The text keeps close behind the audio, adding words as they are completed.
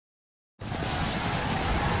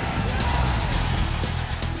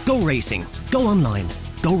Go racing. Go online.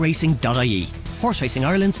 GoRacing.ie. Horse Racing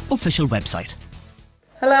Ireland's official website.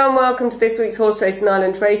 Hello and welcome to this week's Horse Racing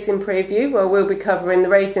Ireland racing preview, where we'll be covering the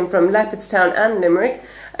racing from Leopardstown and Limerick.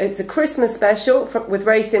 It's a Christmas special with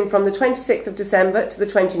racing from the 26th of December to the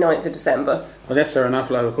 29th of December. Well, yes, there are an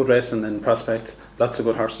awful lot of good racing in prospect, lots of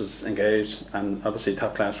good horses engaged, and obviously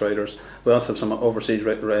top class riders. We also have some overseas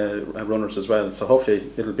runners as well, so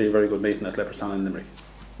hopefully it'll be a very good meeting at Leopardstown and Limerick.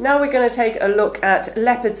 Now we're going to take a look at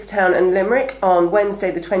Leopardstown and Limerick on Wednesday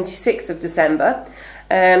the 26th of December.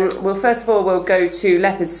 First of all we'll go to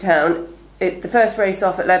Leopardstown. The first race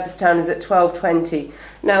off at Leopardstown is at 12:20.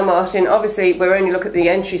 Now Martin, obviously we're only looking at the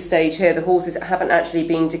entry stage here, the horses haven't actually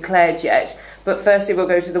been declared yet, but firstly we'll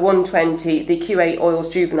go to the 1:20, the Q8 Oils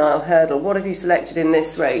Juvenile Hurdle. What have you selected in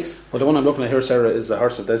this race? Well, the one I'm looking at here, Sarah, is a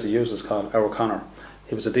horse that Desi uses called Our Connor.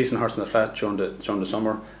 He was a decent horse in the flat during the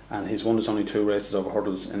summer, and he's won his only 2 races over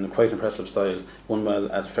hurdles in a quite impressive style. Won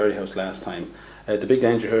well at Ferryhouse last time. The big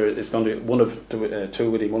danger here is going to be one of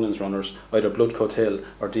 2 Willie Mullins runners, either Bloodcoat Hill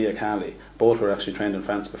or Dia Cali. Both were actually trained in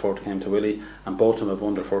France before they came to Willie, and both of them have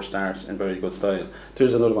won their first starts in very good style.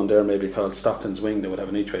 There's another one there maybe called Stockton's Wing that would have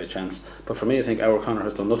an each way chance. But for me, I think Our Connor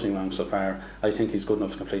has done nothing wrong so far. I think he's good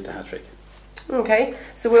enough to complete the hat-trick. Okay,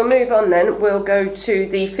 so we'll move on then. We'll go to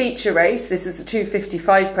the feature race. This is the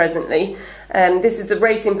 2:55 presently. This is the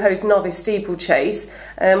Racing Post Novice Steeplechase.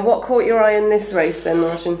 What caught your eye in this race then,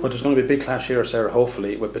 Martin? Well, there's going to be a big clash here, Sarah,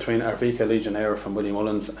 hopefully, between Arvika Legionnaire from Willie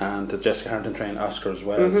Mullins and the Jessica Harrington trained Oscar as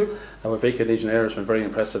well. Now, Arvika Legionnaire has been very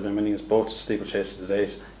impressive in winning both the steeplechases to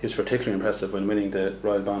date. He was particularly impressive when winning the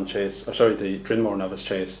Royal Bond Chase, the Drinmore Novice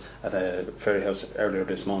Chase at Ferryhouse earlier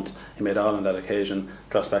this month. He made all on that occasion,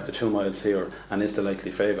 drops back to 2 miles here, and is the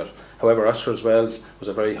likely favourite. However, Oscar Wells was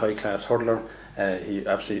a very high class hurdler. He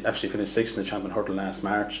actually finished 6th in the Champion Hurdle last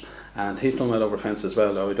March, and he's done well over fence as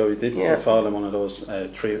well, although he did fall in one of those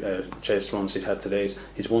 3 chase runs he's had to date.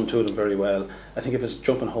 He's won 2 of them very well. I think if his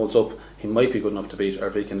jumping holds up, he might be good enough to beat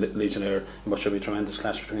Arvika Legionnaire in what should be a tremendous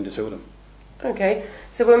clash between the 2 of them. Okay,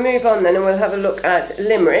 so we'll move on then and we'll have a look at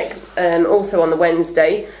Limerick, also on the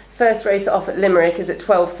Wednesday. First race off at Limerick is at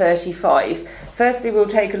 12:35. Firstly, we'll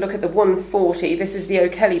take a look at the 1:40. This is the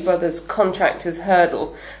O'Kelly Brothers Contractors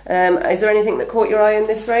Hurdle. Is there anything that caught your eye in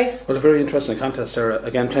this race? Well, a very interesting contest, Sarah.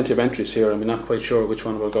 Again, plenty of entries here, and we're not quite sure which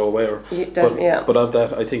one will go where. But of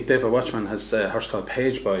that, I think David Watchman has a horse called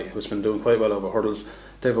Page Boy, who's been doing quite well over hurdles.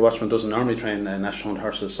 David Watchman doesn't normally train national hunt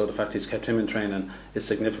horses, so the fact he's kept him in training is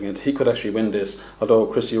significant. He could actually win this, although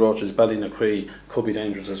Chrissy Roach's Ballynacree could be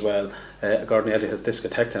dangerous as well. Gordon Elliott has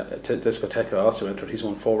Discoteca also entered. He's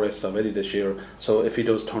won 4 races already this year, so if he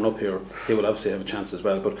does turn up here, he will obviously have a chance as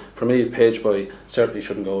well. But for me, Page Boy certainly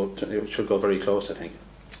should go very close, I think.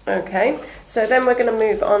 Okay, so then we're going to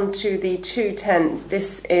move on to the 2:10.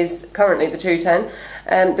 This is currently the 2:10.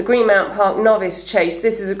 The Greenmount Park Novice Chase.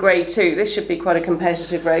 This is a Grade 2. This should be quite a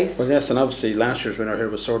competitive race. Well, yes, and obviously last year's winner here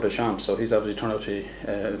was Sour de Champs, so he's obviously turned out to be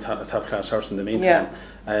a top class horse in the meantime.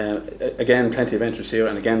 Again, plenty of entries here,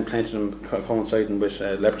 and again, plenty of them coinciding with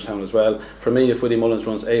Leopardstown as well. For me, if Willie Mullins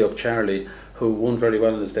runs A Up Charlie, who won very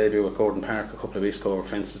well in his debut at Gordon Park a couple of weeks ago over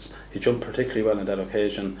fences, he jumped particularly well on that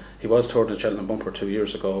occasion. He was third in the Cheltenham Bumper 2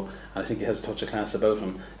 years ago, and I think he has a touch of class about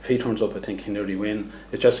him. If he turns up, I think he nearly win.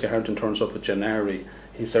 If Jessica Harrington turns up with Gennari,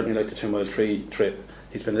 he's certainly like the 2 mile free trip.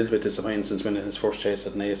 He's been a little bit disappointed since winning his first chase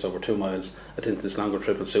at Naas over 2 miles. I think this longer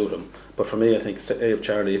trip will suit him. But for me, I think A Up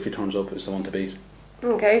Charlie, if he turns up, is the one to beat.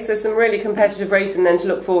 Okay, so some really competitive racing then to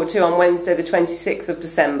look forward to on Wednesday the 26th of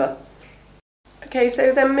December. Okay,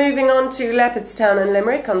 so then moving on to Leopardstown and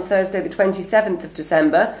Limerick on Thursday the 27th of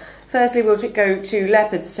December. Firstly, we'll go to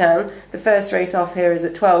Leopardstown. The first race off here is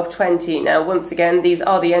at 12:20. Now, once again, these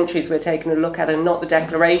are the entries we're taking a look at and not the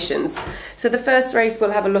declarations. So the first race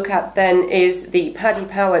we'll have a look at then is the Paddy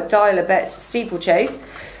Power Dial-A Bet Steeplechase.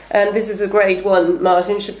 This is a Grade 1,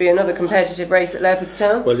 Martin. Should be another competitive race at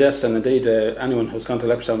Leopardstown. Well, yes, and indeed, anyone who's gone to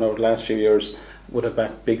Leopardstown over the last few years would have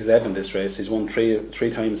backed Big Zeb in this race. He's won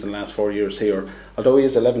three times in the last 4 years here. Although he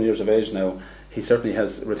is 11 years of age now, he certainly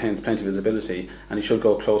retains plenty of his ability, and he should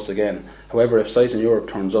go close again. However, if Size in Europe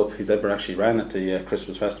turns up, he's ever actually ran at the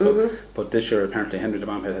Christmas Festival, but this year apparently Henry de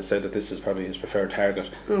Bomphead has said that this is probably his preferred target.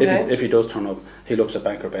 If he does turn up, he looks a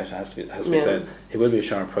banker bet, has to be said. He will be a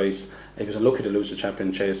sharp price. He was unlucky to lose the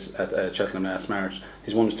champion chase at Cheltenham last March.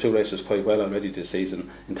 He's won his 2 races quite well already this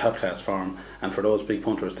season in top class form, and for those big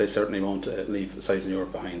punters, they certainly won't leave Size in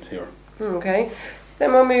Europe behind here. Okay, so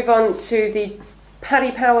then we'll move on to the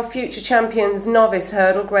Paddy Power Future Champions Novice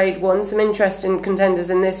Hurdle, Grade 1. Some interesting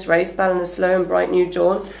contenders in this race, Ballinasloe and Bright New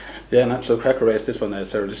Dawn. Yeah, an absolute cracker race this one,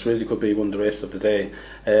 Sarah. This really could be one of the races of the day.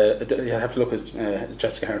 You have to look at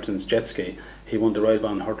Jessica Harrington's Jet Ski. He won the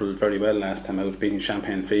Ride-Bon hurdle very well last time out, beating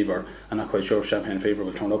Champagne Fever. I'm not quite sure if Champagne Fever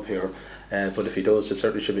will turn up here, but if he does, it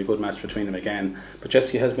certainly should be a good match between them again. But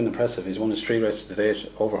Jesky has been impressive. He's won his 3 races to date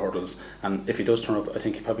over hurdles, and if he does turn up, I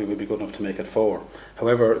think he probably will be good enough to make it 4.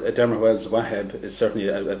 However, Dermot Wells' Waheb is certainly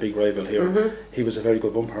a big rival here. He was a very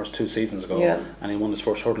good bumper horse 2 seasons ago, and he won his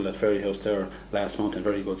first hurdle at Fairyhouse there last month in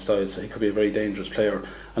very good style, so he could be a very dangerous player.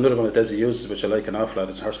 Another one that Desi uses, which I like an awful lot,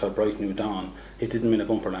 is a horse called Bright New Dawn. He didn't win a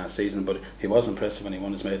bumper last season, but he was impressive when he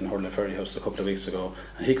won his maiden hurdle at Fairyhouse a couple of weeks ago,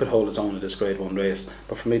 and he could hold his own in this Grade 1 race.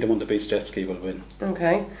 But for me, the one that beats Jesky will win.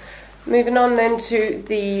 Okay. Moving on then to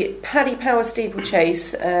the Paddy Power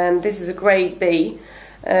Steeplechase. This is a Grade B.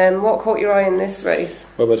 What caught your eye in this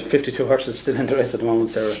race? Well, about 52 horses still in the race at the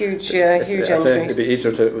moment, Sarah. It's huge, huge entry. It'd be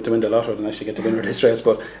easier to win the lotto than actually get the winner of this race,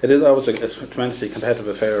 but it is always a tremendously competitive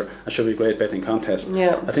affair and should be a great betting contest.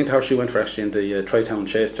 Yeah. I think the horse you went for actually in the Tri-Town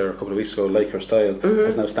Chase there a couple of weeks ago, Like Your Style,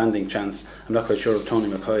 has an outstanding chance. I'm not quite sure if Tony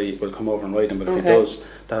McCoy will come over and ride him, but if he does,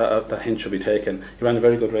 that hint should be taken. He ran a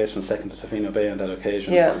very good race when second to Tofino Bay on that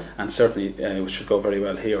occasion, and certainly should go very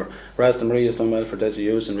well here. Raz de Marie has done well for Desi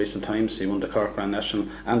Hughes in recent times. He won the Cork Grand National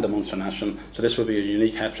and the Munster National, so this will be a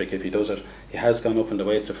unique hat-trick if he does it. He has gone up in the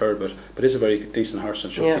weights a fair bit, but is a very decent horse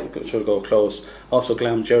and should go close. Also,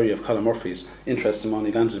 Glam Jerry of Colin Murphy's interesting one.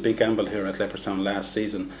 He landed a big gamble here at Leopardstown last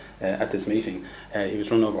season at this meeting. He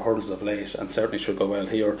was run over hurdles of late and certainly should go well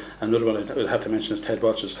here. Another one I would have to mention is Ted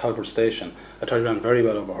Welch's Colbert Station. I thought he ran very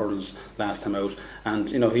well over hurdles last time out,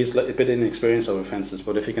 and you know, he's a bit inexperienced over fences,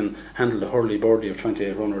 but if he can handle the hurly-burly of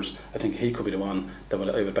 28 runners, I think he could be the one that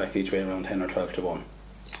I would back each way around 10 or 12 to 1.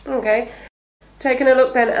 Okay. Taking a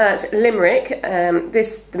look then at Limerick,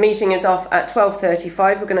 the meeting is off at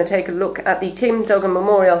 12:35. We're going to take a look at the Tim Duggan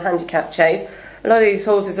Memorial Handicap Chase. A lot of these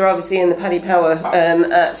horses are obviously in the Paddy Power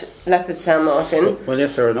at Leopardstown, Martin. Well,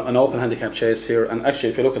 yes, sir, an open handicap chase here, and actually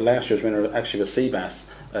if you look at last year's winner, actually was Seabass,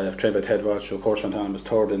 trained by Ted Walsh, who of course went on and was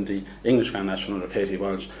third in the English Grand National under Katie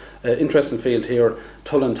Walsh. Interesting field here.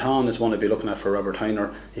 Tullantown is one I'd be looking at for Robert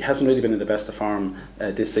Heiner. He hasn't really been in the best of form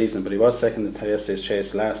this season, but he was second in yesterday's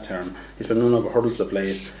chase last term. He's been run over hurdles of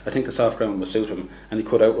late. I think the soft ground will suit him, and he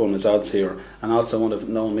could outrun his odds here. And also one of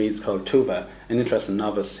Noel Meads called Tuva, an interesting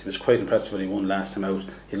novice. He was quite impressive when he won last time out.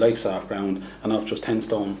 He likes soft ground, and off just 10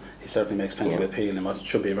 stone, he certainly makes plenty of appeal in what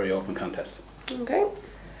should be a very open contest. Okay.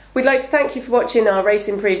 We'd like to thank you for watching our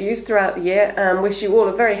racing previews throughout the year and wish you all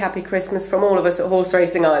a very happy Christmas from all of us at Horse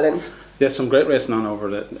Racing Ireland. Yes, some great racing on over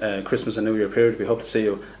the Christmas and New Year period. We hope to see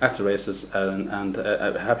you at the races, and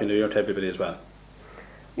a Happy New Year to everybody as well.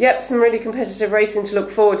 Yep, some really competitive racing to look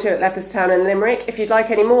forward to at Leopardstown and Limerick. If you'd like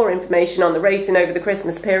any more information on the racing over the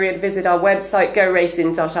Christmas period, visit our website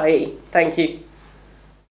goracing.ie. Thank you.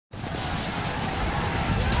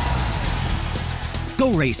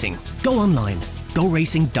 Go Racing. Go online.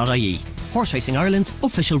 GoRacing.ie. Horse Racing Ireland's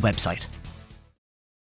official website.